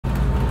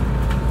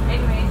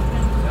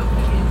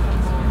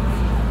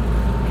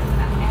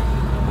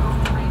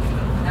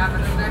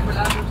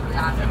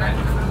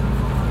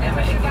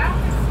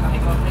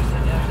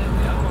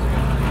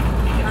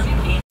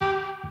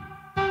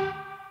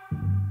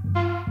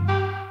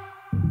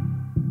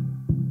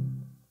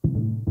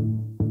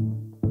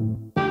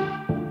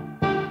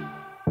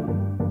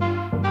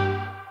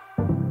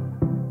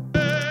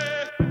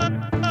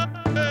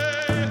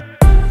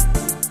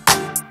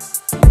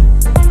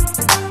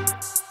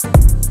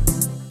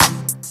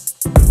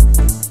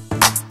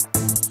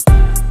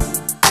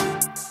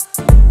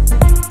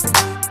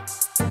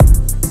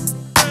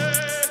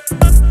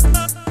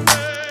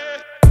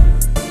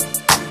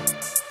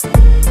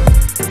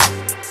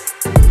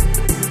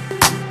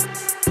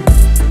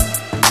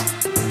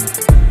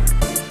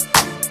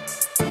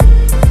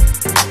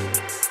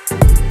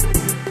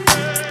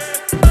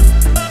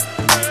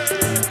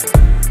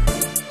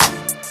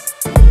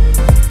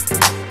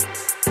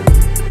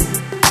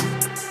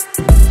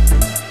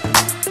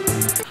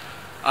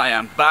I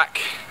am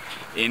back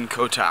in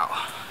Koh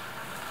Tao.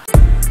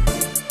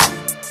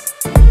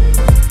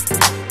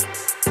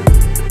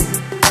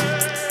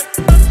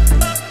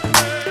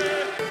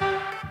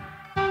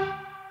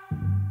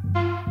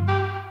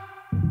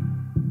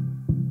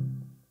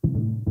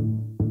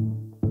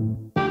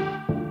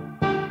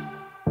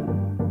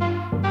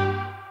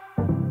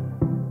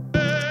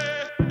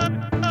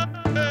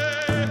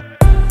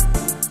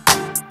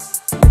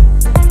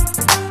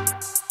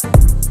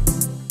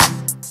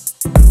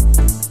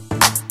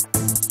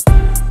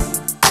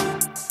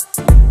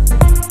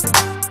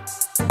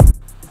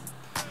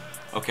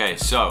 Okay,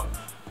 so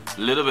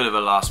a little bit of a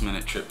last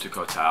minute trip to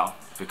Koh Tao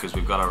because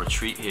we've got a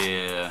retreat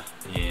here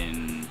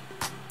in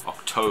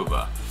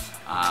October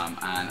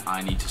and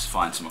I need to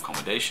find some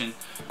accommodation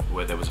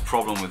where there was a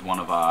problem with one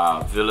of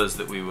our villas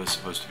that we were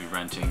supposed to be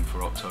renting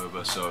for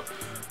October, so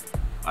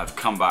I've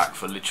come back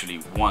for literally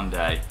one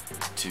day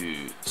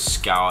to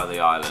scour the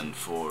island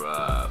for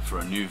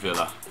a new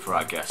villa for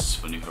our guests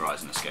for New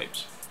Horizon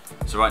Escapes.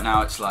 So right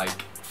now it's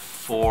like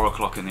 4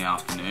 o'clock in the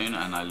afternoon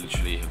and I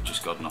literally have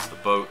just gotten off the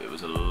boat. It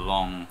was a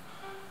long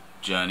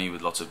journey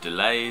with lots of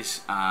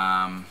delays.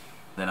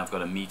 Then I've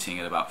got a meeting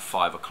at about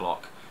 5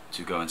 o'clock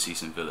to go and see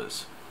some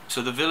villas.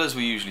 So the villas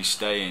we usually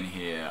stay in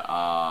here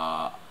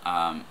are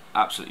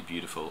absolutely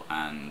beautiful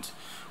and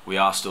we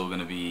are still going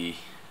to be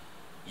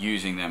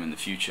using them in the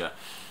future.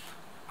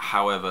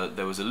 However,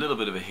 there was a little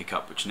bit of a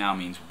hiccup which now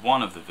means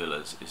one of the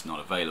villas is not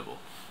available.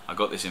 I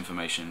got this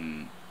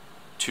information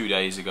 2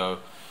 days ago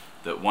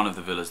that one of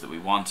the villas that we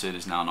wanted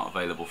is now not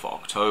available for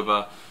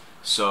October,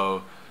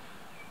 so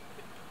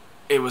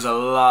it was a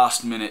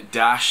last minute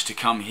dash to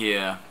come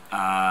here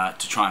to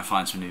try and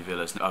find some new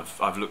villas.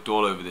 I've looked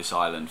all over this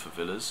island for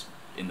villas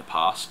in the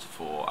past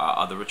for our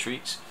other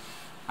retreats,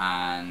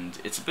 and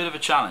it's a bit of a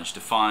challenge to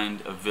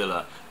find a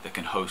villa that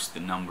can host the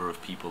number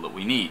of people that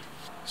we need.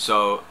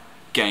 So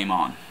game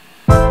on.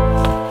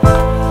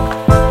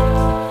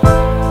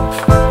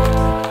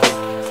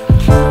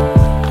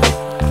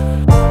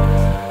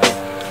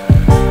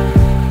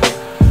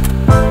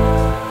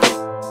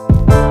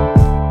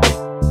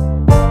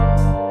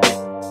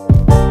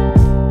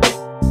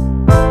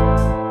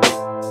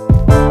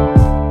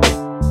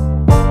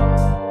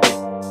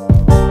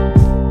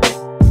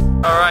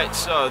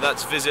 So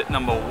that's visit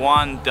number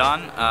 1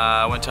 done.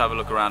 I went to have a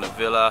look around a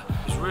villa.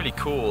 It was really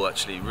cool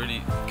actually,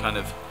 really kind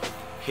of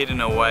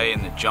hidden away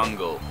in the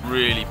jungle.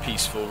 Really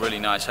peaceful, really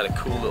nice, had a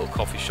cool little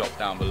coffee shop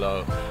down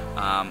below.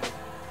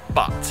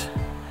 But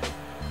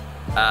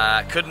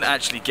couldn't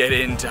actually get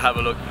in to have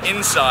a look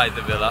inside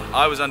the villa.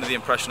 I was under the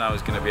impression I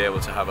was going to be able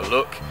to have a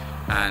look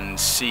and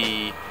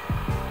see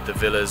the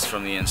villas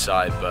from the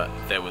inside, but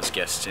there was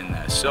guests in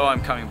there. So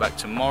I'm coming back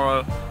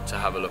tomorrow to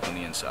have a look on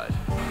the inside.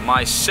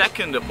 My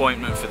second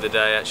appointment for the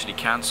day actually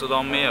cancelled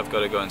on me. I've got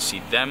to go and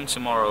see them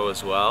tomorrow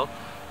as well.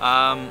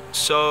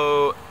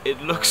 So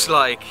it looks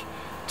like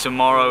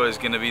tomorrow is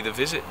going to be the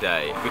visit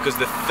day, because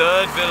the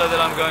third villa that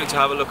I'm going to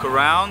have a look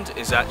around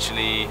is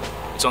actually,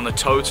 it's on the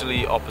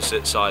totally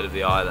opposite side of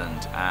the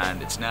island,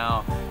 and it's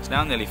now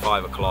nearly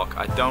 5 o'clock.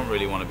 I don't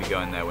really want to be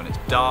going there when it's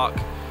dark,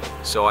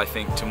 so I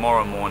think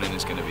tomorrow morning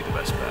is going to be the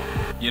best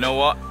bet. You know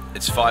what?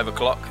 It's 5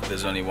 o'clock.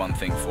 There's only one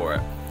thing for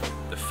it: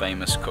 the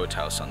famous Koh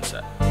Tao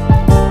sunset.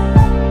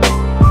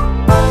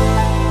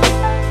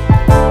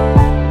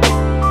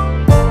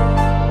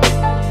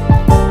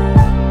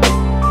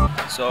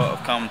 So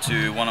I've come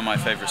to one of my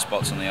favourite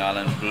spots on the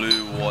island,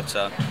 Blue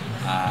Water,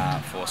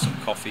 for some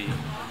coffee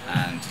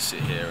and to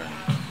sit here and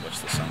watch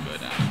the sun go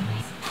down.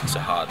 It's a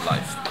hard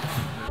life.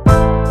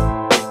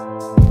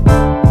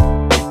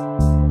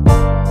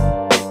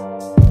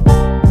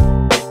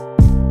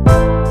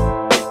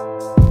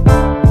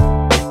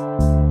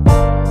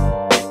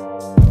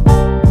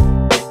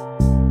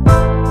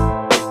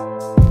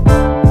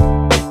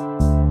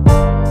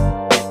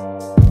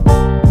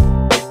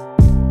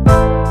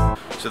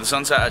 So the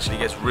sunset actually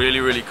gets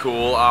really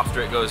cool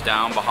after it goes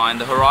down behind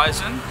the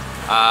horizon,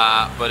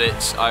 but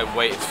I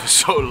waited for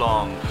so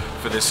long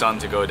for the sun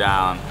to go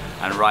down,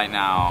 and right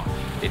now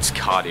it's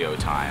cardio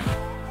time.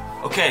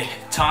 Okay,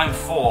 time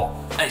for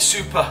a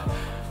super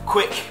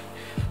quick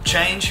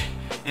change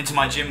into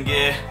my gym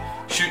gear,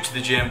 shoot to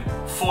the gym,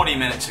 40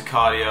 minutes of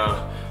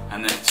cardio,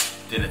 and then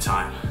it's dinner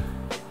time.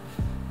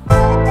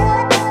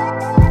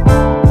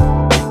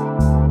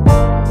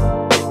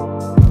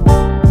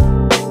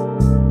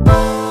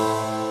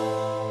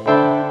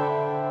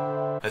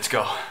 Let's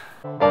go.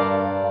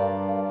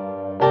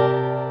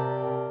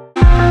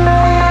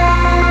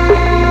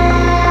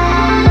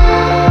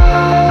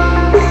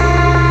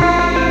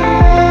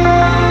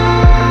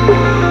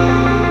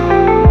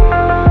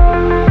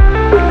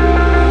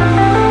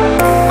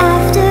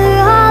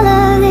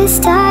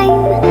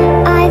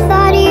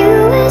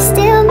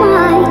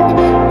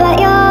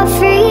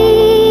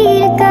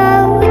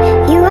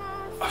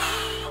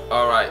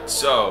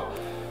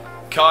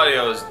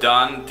 Cardio's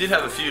done. Did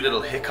have a few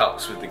little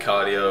hiccups with the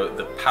cardio.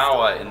 The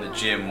power in the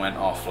gym went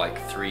off like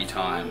 3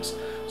 times,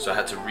 so I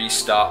had to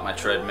restart my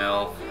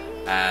treadmill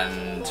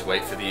and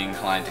wait for the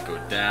incline to go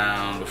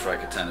down before I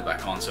could turn it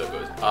back on so it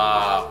goes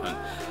up.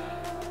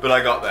 But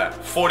I got there.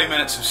 40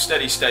 minutes of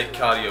steady state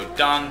cardio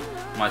done.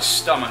 My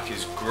stomach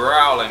is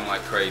growling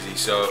like crazy,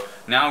 so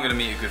now I'm gonna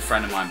meet a good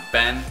friend of mine,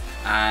 Ben,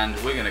 and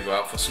we're gonna go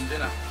out for some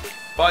dinner.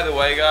 By the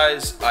way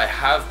guys, I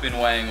have been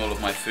weighing all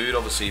of my food,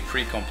 obviously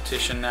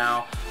pre-competition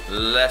now,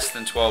 less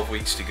than 12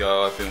 weeks to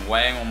go. I've been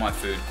weighing all my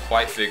food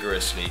quite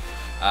vigorously.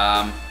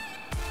 I'm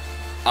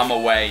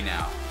away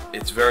now.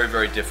 It's very,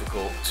 very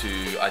difficult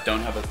I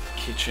don't have a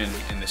kitchen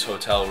in this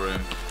hotel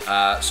room.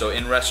 So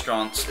in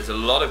restaurants, there's a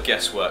lot of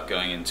guesswork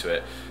going into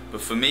it. But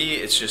for me,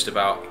 it's just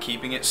about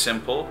keeping it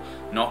simple,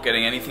 not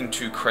getting anything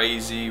too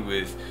crazy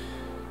with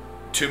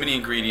too many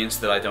ingredients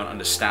that I don't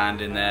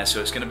understand in there. So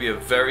it's gonna be a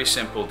very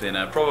simple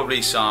dinner,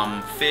 probably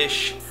some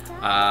fish,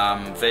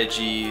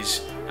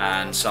 veggies,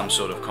 and some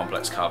sort of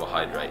complex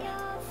carbohydrate.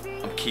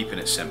 I'm keeping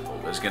it simple.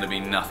 There's gonna be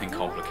nothing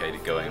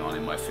complicated going on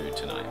in my food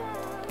tonight.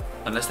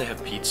 Unless they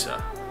have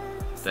pizza,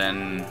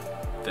 then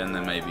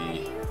there may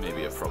be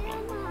a problem.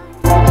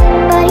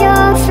 But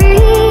you're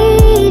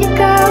free to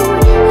go.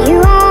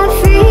 You are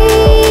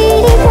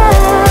free to go.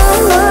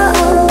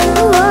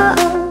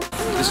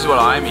 This is what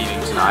I'm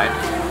eating tonight,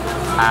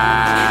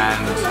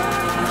 and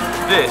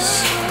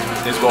this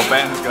is what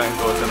Ben's going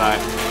for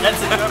tonight.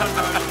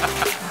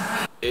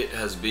 It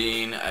has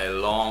been a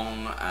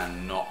long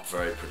and not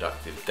very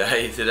productive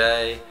day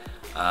today.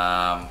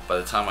 By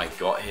the time I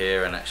got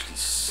here and actually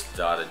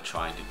started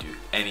trying to do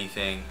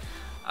anything,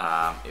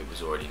 it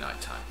was already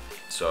nighttime.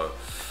 So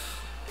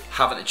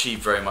haven't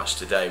achieved very much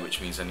today,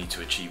 which means I need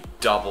to achieve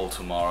double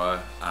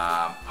tomorrow.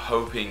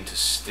 Hoping to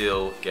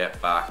still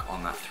get back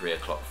on that 3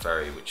 o'clock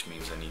ferry, which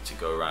means I need to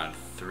go around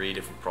 3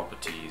 different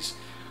properties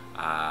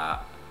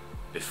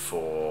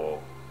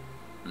before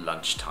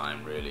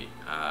lunchtime really,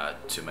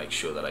 to make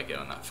sure that I get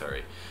on that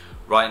ferry.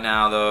 Right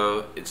now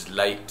though, it's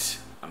late,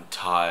 I'm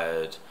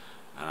tired,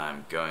 and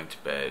I'm going to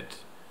bed.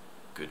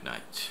 Good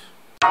night.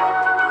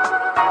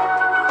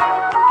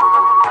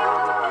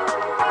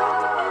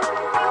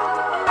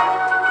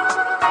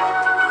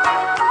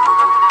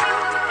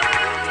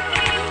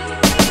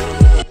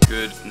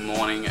 Good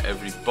morning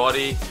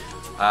everybody.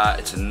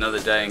 It's another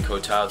day in Koh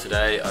Tao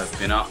today. I've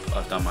been up,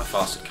 I've done my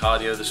fasted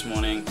cardio this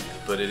morning,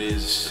 but it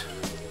is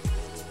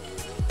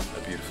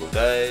a beautiful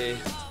day.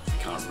 You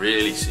can't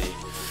really see.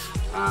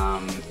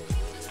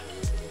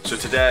 So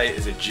today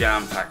is a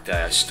jam-packed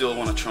day. I still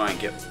want to try and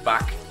get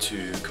back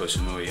to Koh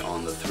Samui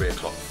on the 3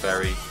 o'clock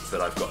ferry, but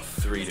I've got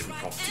 3 different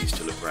properties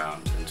to look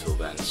around until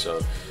then.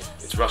 So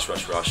it's rush,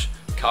 rush, rush.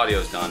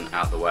 Cardio's done,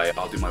 out the way.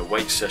 I'll do my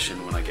weight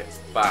session when I get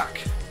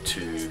back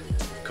to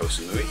Koh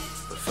Samui.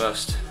 But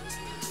first,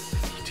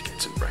 I need to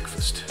get some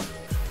breakfast.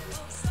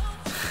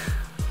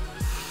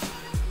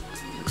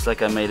 Looks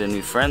like I made a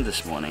new friend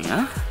this morning,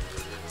 huh?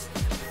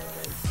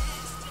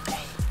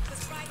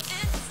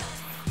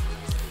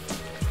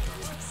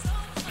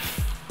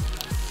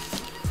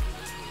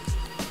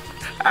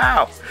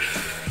 Ow!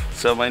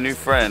 So my new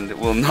friend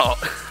will not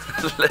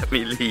let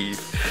me leave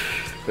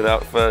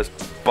without first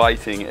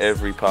biting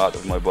every part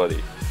of my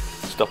body.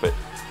 Stop it.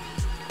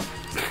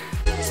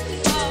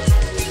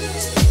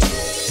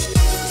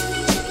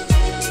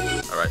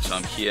 Alright, so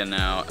I'm here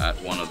now at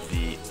one of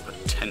the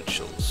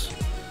potentials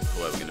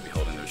where we're going to be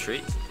holding the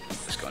retreat.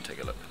 Let's go and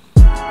take a look.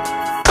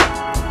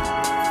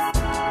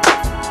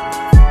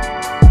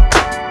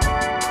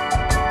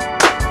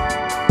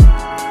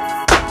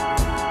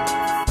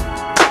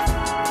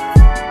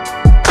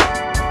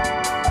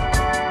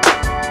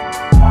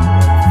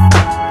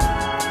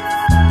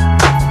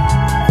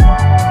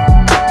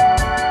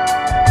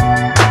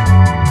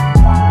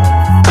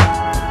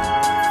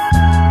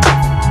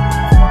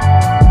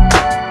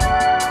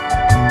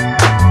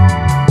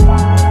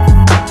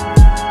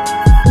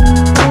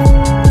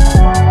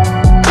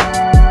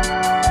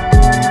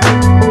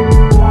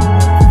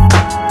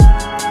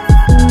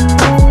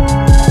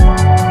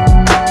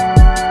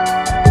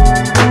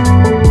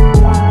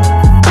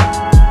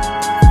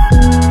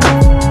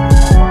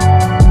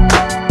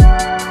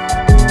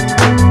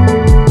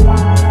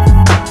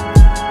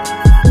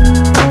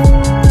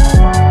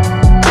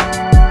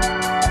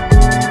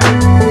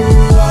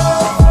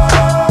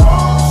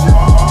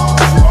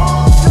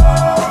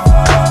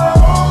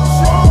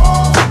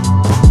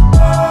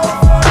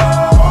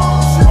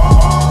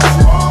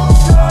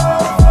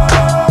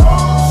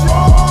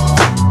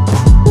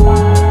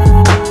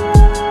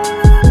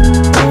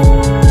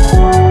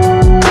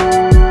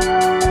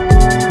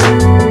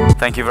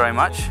 Thank you very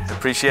much.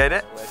 Appreciate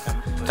it.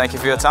 Welcome. Thank you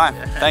for your time.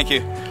 Thank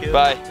you.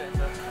 Bye.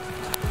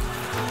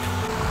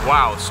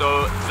 Wow,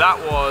 so that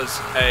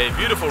was a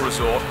beautiful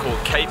resort called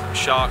Cape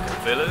Shark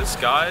Villas,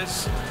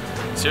 guys.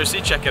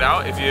 Seriously, check it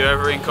out. If you're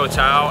ever in Koh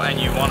Tao and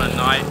you want a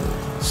night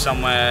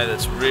somewhere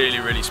that's really,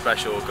 really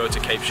special, go to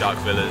Cape Shark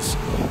Villas.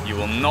 You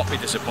will not be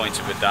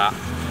disappointed with that.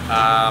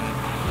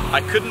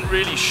 I couldn't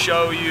really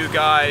show you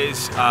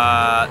guys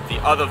the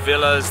other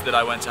villas that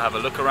I went to have a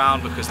look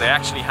around because they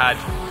actually had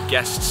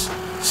guests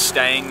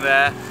staying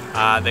there.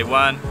 They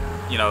weren't,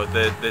 you know,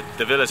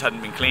 the villas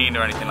hadn't been cleaned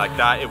or anything like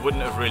that, it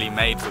wouldn't have really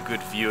made for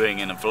good viewing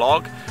in a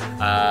vlog.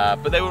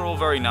 But they were all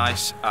very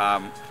nice.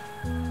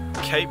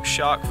 Cape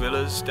Shark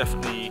Villas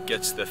definitely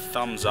gets the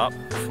thumbs up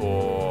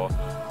for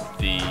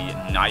the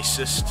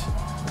nicest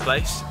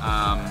place.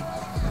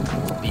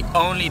 The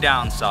only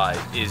downside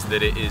is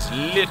that it is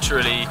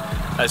literally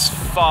as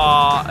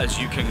far as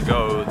you can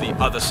go the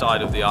other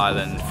side of the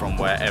island from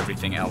where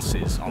everything else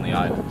is on the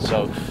island.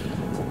 So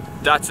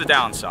that's the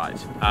downside.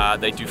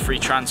 They do free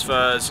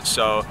transfers,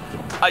 so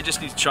I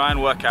just need to try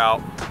and work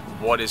out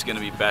what is going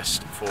to be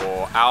best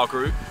for our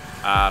group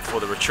for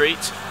the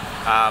retreat,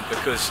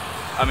 because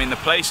I mean the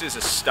places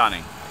are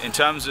stunning. In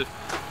terms of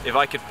if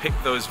I could pick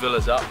those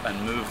villas up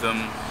and move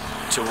them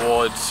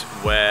towards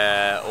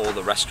where all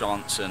the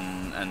restaurants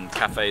and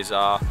cafes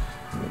are,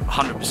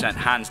 100%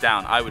 hands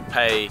down, I would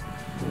pay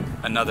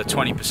another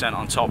 20%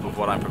 on top of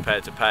what I'm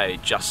prepared to pay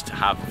just to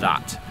have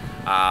that.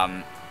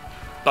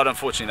 But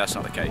unfortunately that's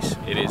not the case.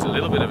 It is a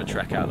little bit of a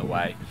trek out of the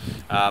way.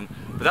 But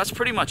that's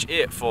pretty much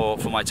it for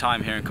my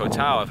time here in Koh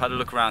Tao. I've had a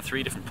look around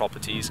 3 different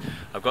properties.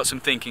 I've got some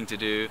thinking to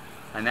do.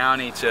 I now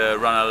need to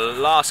run a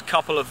last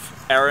couple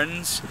of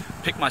errands,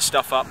 pick my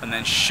stuff up and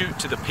then shoot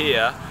to the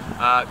pier,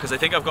 because I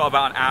think I've got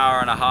about an hour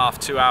and a half,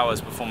 2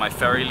 hours before my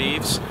ferry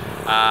leaves.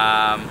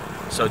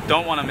 So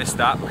don't want to miss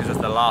that because it's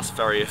the last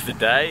ferry of the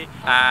day,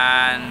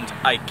 and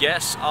I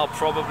guess I'll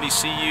probably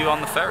see you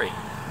on the ferry.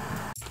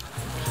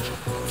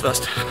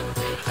 First,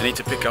 I need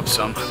to pick up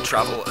some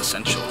travel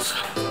essentials.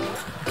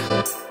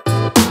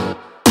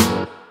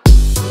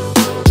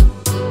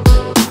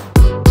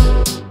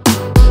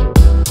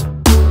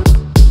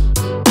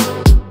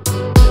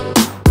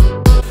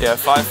 Yeah,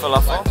 5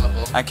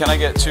 falafel. And can I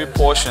get 2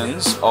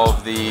 portions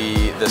of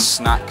the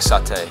snack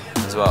satay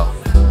as well?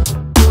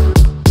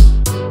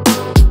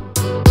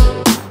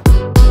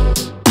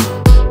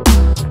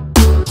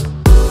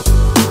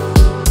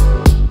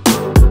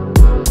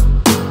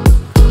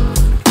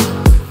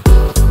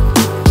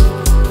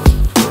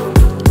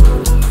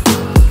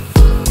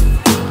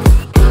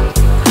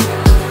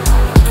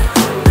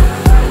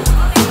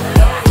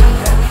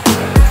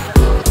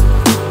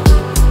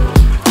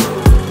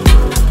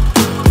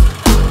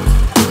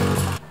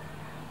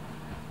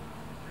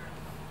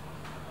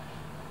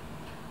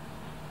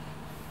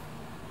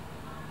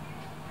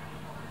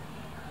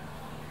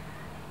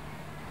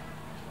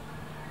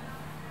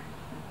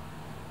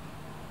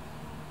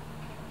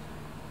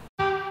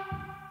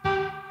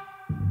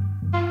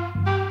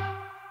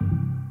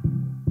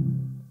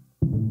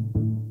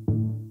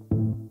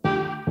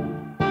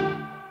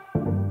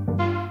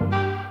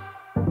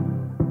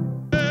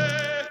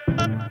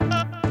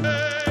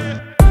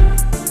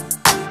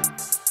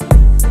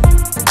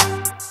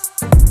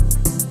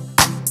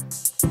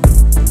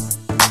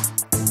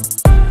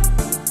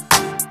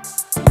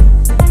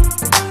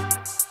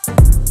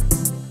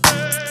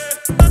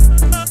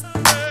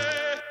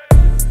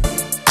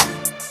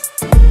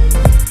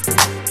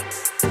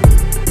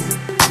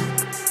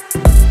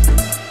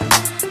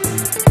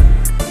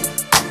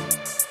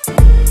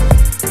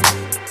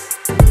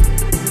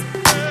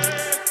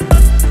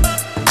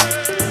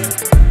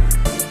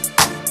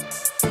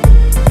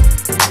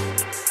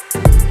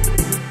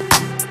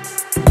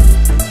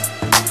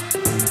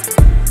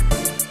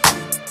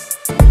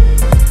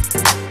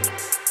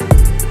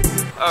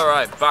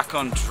 Alright, back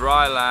on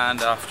dry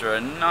land after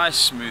a nice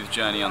smooth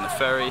journey on the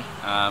ferry.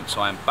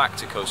 So I'm back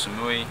to Koh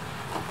Samui,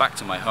 back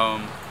to my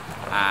home,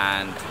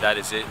 and that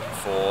is it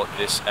for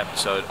this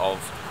episode of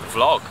the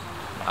vlog.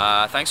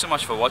 Thanks so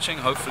much for watching.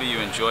 Hopefully you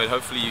enjoyed,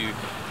 hopefully you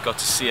got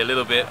to see a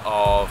little bit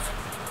of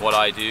what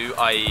I do,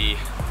 i.e.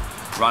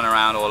 run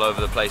around all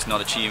over the place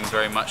not achieving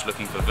very much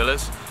looking for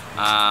villas.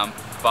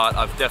 But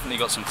I've definitely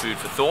got some food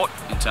for thought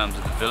in terms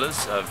of the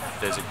villas.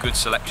 There's a good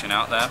selection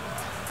out there,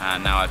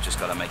 and now I've just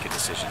got to make a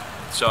decision.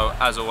 So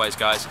as always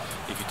guys,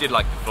 if you did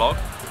like the vlog,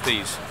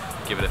 please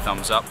give it a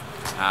thumbs up.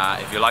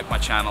 If you like my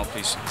channel,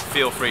 please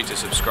feel free to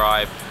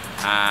subscribe,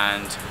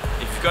 and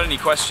if you've got any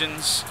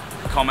questions,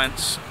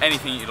 comments,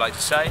 anything you'd like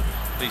to say,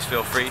 please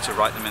feel free to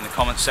write them in the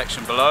comments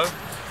section below.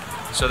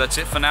 So that's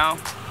it for now.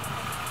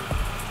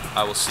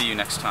 I will see you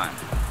next time.